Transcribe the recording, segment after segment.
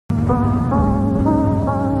Hey,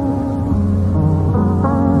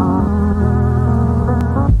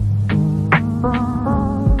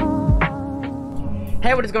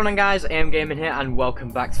 what is going on, guys? I am Gaming here, and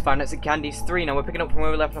welcome back to Five Nights at Candy's 3. Now we're picking up from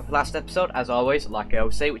where we left off last episode, as always, like I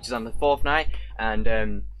always say, which is on the 4th night.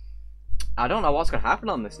 And I don't know what's going to happen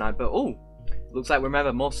on this night, but oh, looks like we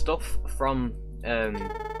remember more stuff from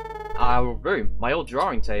our room, my old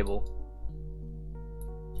drawing table,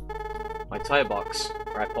 my toy box,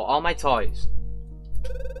 where I put all my toys.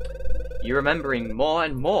 You're remembering more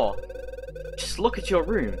and more. Just look at your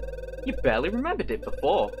room. You barely remembered it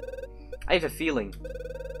before. I have a feeling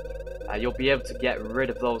you'll be able to get rid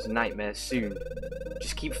of those nightmares soon.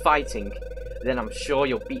 Just keep fighting, then I'm sure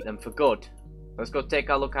you'll beat them for good. Let's go take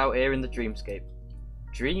a look out here in the dreamscape.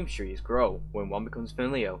 Dream trees grow when one becomes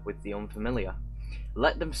familiar with the unfamiliar.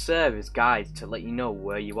 Let them serve as guides to let you know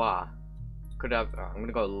where you are. I'm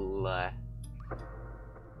gonna go there.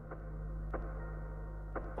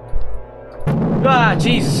 Ah,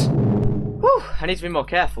 Jesus! Whew, I need to be more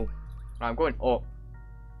careful. Right, I'm going up.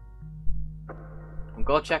 I'm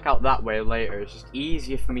gonna check out that way later. It's just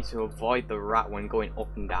easier for me to avoid the rat when going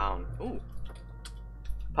up and down. Ooh.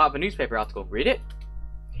 Part of a newspaper article. Read it.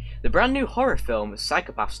 The brand new horror film,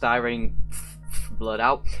 Psychopath, starring Blood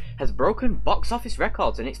Out, has broken box office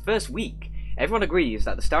records in its first week. Everyone agrees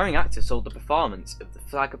that the starring actor sold the performance of the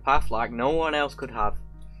psychopath like no one else could have.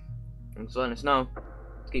 I'm just letting us know.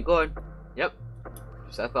 Let's keep going. Yep.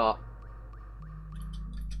 Just I thought.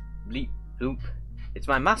 Bleep, bloop. It's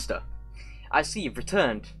my master. I see you've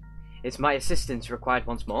returned. Is my assistance required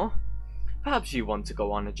once more? Perhaps you want to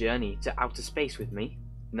go on a journey to outer space with me?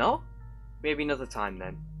 No? Maybe another time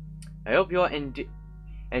then. I hope your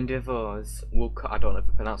endeavors will, I don't know if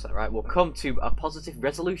I pronounced that right, will come to a positive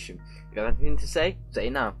resolution. If you have anything to say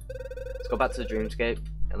it now. Let's go back to the dreamscape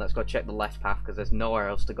and let's go check the left path because there's nowhere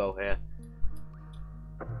else to go here.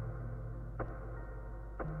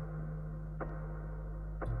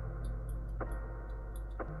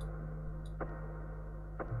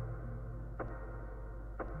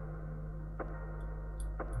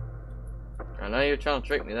 I know you're trying to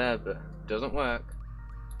trick me there, but it doesn't work.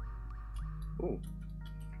 Ooh.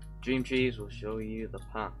 Dream trees will show you the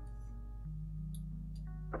path.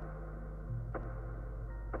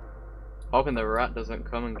 Hoping the rat doesn't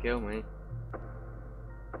come and kill me.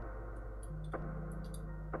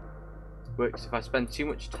 Works if I spend too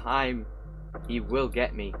much time, he will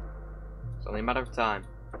get me. It's only a matter of time.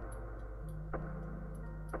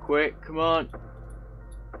 Quick, come on.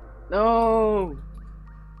 No!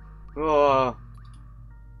 Oh,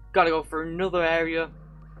 gotta go for another area.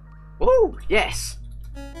 Woo! Yes!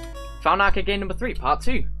 Found arcade game number 3, part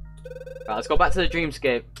 2. Right, let's go back to the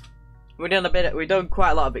dreamscape. We've done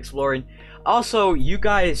quite a lot of exploring. Also, you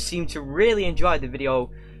guys seem to really enjoy the video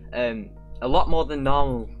a lot more than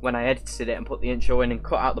normal when I edited it and put the intro in and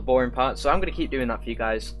cut out the boring parts. So I'm gonna keep doing that for you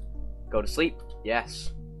guys. Go to sleep.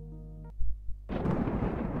 Yes.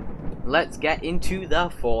 Let's get into the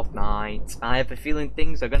 4th night. I have a feeling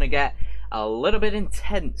things are gonna get a little bit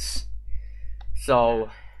intense. So,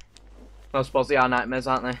 I suppose they are nightmares,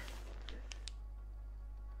 aren't they?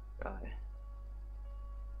 Right.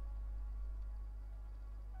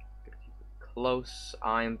 Close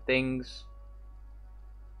eye on things.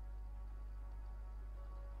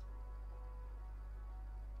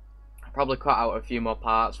 I'll probably cut out a few more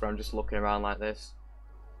parts where I'm just looking around like this.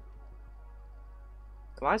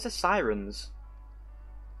 Why is there sirens?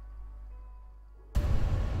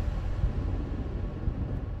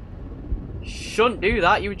 Shouldn't do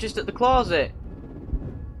that, you were just at the closet.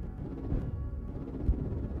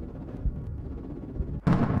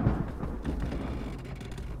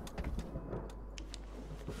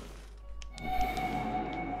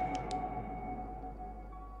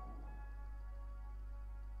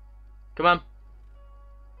 Come on.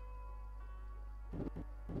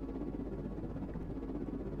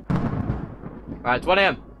 Right, it's 1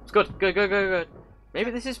 AM. It's good. Good. Maybe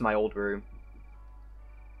this is my old room.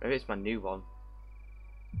 Maybe it's my new one.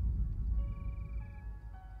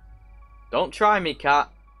 Don't try me,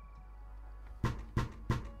 cat.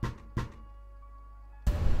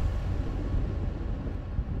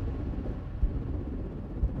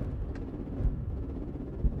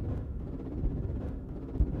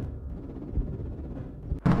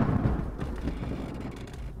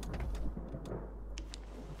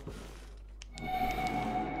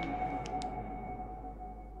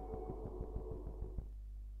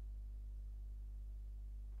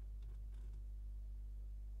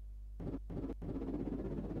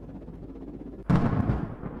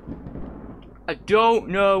 I don't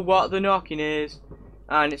know what the knocking is,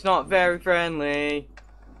 and it's not very friendly.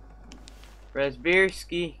 Raspberry.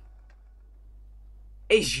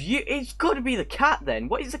 It's you. It's got to be the cat then.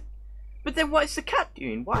 What is the? But then what is the cat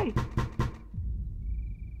doing? Why?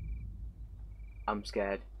 I'm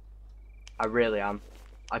scared. I really am.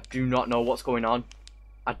 I do not know what's going on.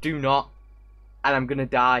 I do not. And I'm gonna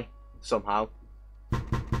die somehow. Can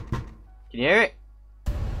you hear it?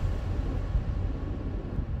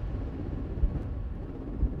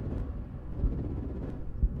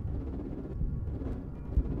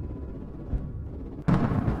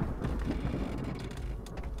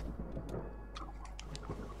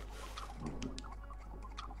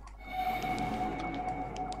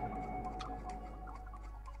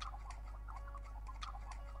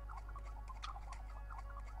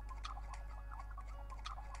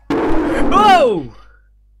 Oh!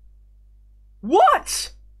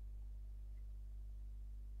 What?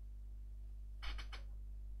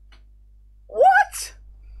 What?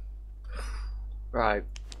 Right.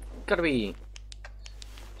 Gotta be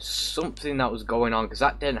something that was going on, because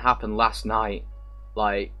that didn't happen last night.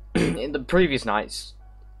 Like, in the previous nights.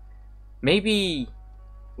 Maybe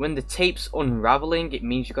when the tape's unraveling, it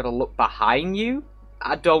means you gotta look behind you?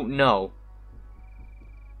 I don't know.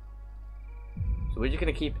 So we're just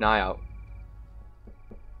gonna keep an eye out.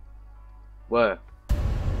 Where?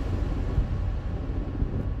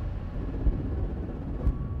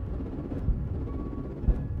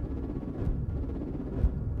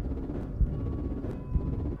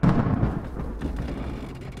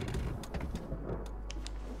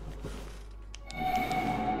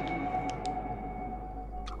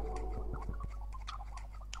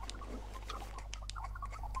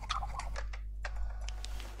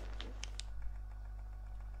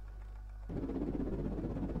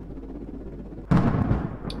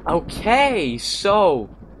 Okay, so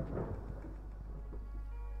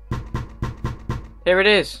here it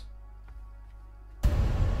is.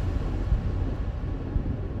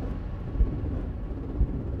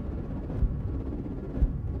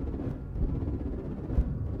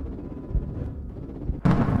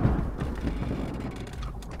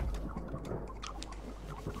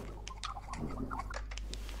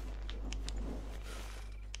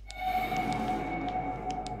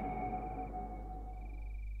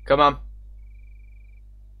 Come on.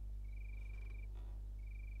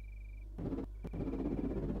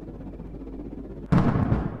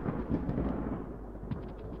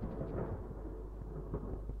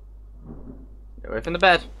 Get away from the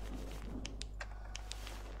bed.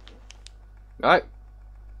 Right.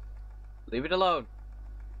 Leave it alone.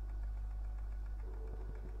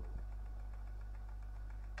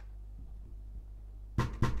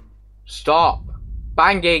 Stop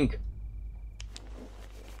banging.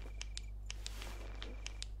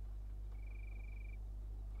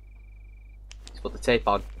 Put the tape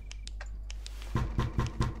on.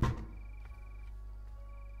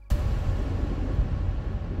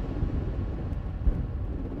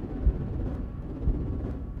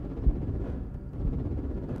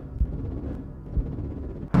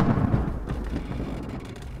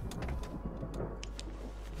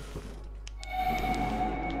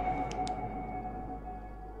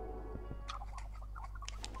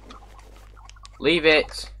 Leave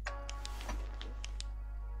it.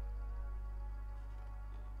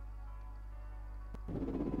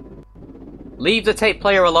 Leave the tape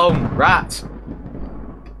player alone, rat!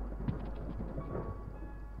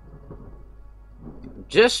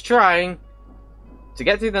 Just trying to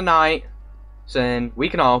get through the night, so then we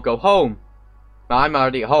can all go home. Well, I'm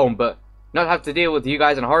already at home, but not have to deal with you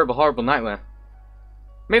guys in a horrible, horrible nightmare.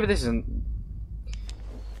 Maybe this isn't...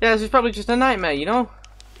 Yeah, this is probably just a nightmare, you know?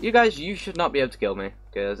 You guys, you should not be able to kill me,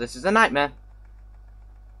 because this is a nightmare.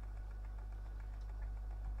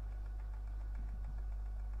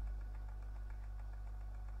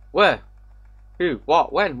 Where? Who?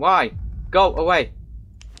 What? When? Why? Go away.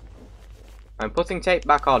 I'm putting tape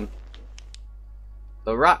back on.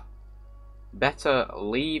 The rat better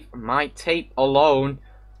leave my tape alone.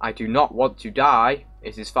 I do not want to die.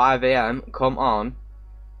 It is 5 AM. Come on.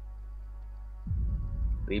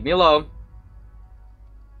 Leave me alone.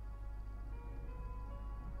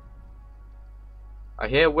 I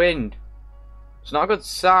hear wind. It's not a good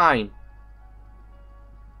sign.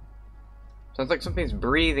 Sounds like something's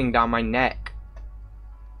breathing down my neck.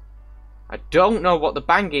 I don't know what the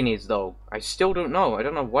banging is though. I still don't know. I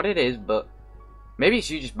don't know what it is, but maybe it's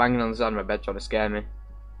you just banging on the side of my bed trying to scare me.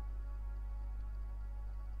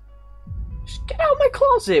 Just get out of my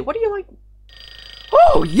closet. What are you like?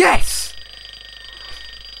 Oh, yes!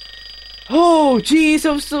 Oh, jeez,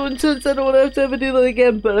 I'm so intense. I don't want to have to ever do that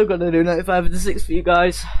again, but I'm going to do 95 and 6 for you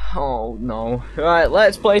guys. Oh, no. Alright,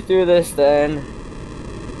 let's play through this then.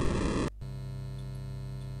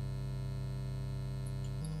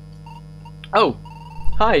 Oh,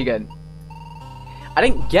 hi again. I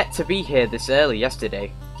didn't get to be here this early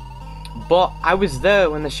yesterday, but I was there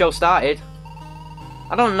when the show started.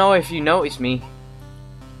 I don't know if you noticed me.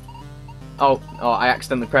 Oh, I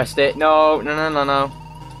accidentally pressed it. No.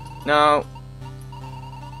 No.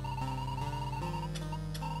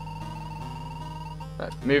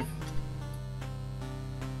 Right, move.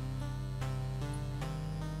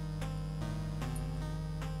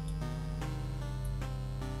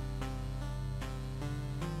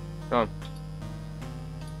 Come on.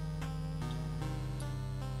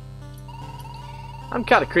 I'm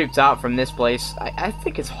kind of creeped out from this place. I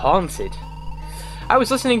think it's haunted. I was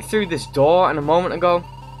listening through this door a moment ago,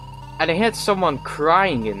 and I heard someone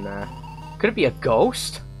crying in there. Could it be a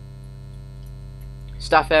ghost?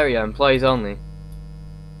 Staff area, employees only.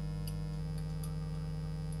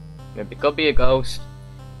 Maybe it could be a ghost.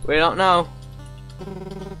 We don't know.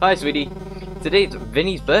 Hi, sweetie. Today's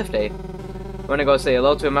Vinny's birthday. Wanna go say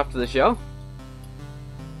hello to him after the show?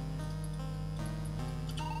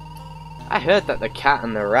 I heard that the cat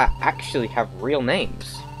and the rat actually have real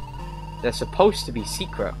names. They're supposed to be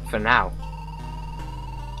secret for now.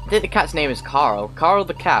 I think the cat's name is Carl. Carl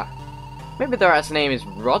the cat. Maybe the rat's name is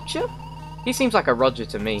Roger? He seems like a Roger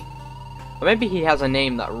to me. Or maybe he has a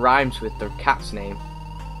name that rhymes with the cat's name.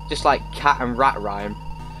 Just like cat and rat rhyme.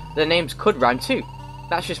 Their names could rhyme too.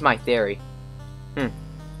 That's just my theory.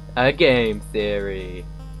 A game theory.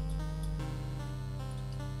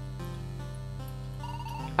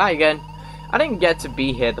 Hi again. I didn't get to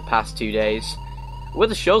be here the past 2 days. Were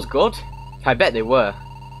the shows good? I bet they were.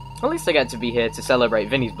 At least I get to be here to celebrate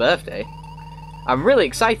Vinny's birthday. I'm really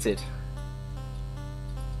excited.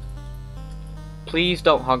 Please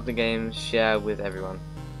don't hog the games, share with everyone.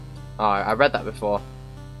 Oh, I read that before.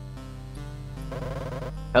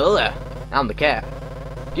 Hello there, I'm the cat.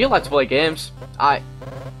 Do you like to play games?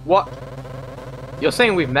 What? You're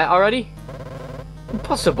saying we've met already?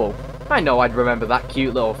 Impossible. I know I'd remember that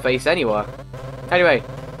cute little face anywhere. Anyway,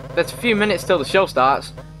 there's a few minutes till the show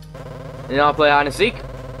starts. And I'll play hide and seek.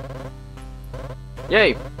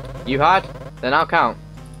 Yay! You hide? Then I'll count.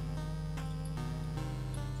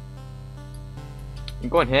 You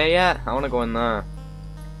going here yet? I want to go in there.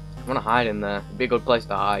 I want to hide in there. It'd be a good place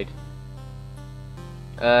to hide.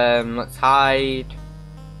 Let's hide.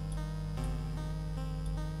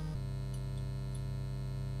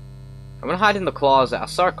 I'm gonna hide in the closet. I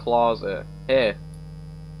saw a closet. Here.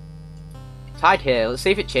 Let's hide here. Let's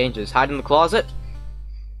see if it changes. Hide in the closet.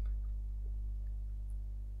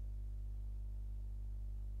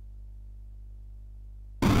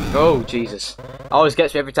 Oh, Jesus. Always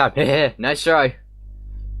gets me every time. Here, nice try.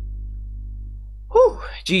 Whew,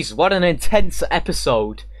 Jesus, what an intense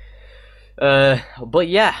episode. But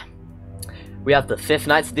yeah. We have the 5th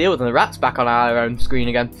night to deal with, and the rat's back on our own screen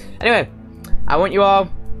again. Anyway, I want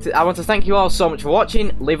to thank you all so much for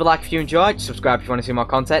watching. Leave a like if you enjoyed, subscribe if you want to see more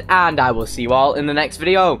content, and I will see you all in the next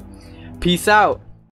video. Peace out.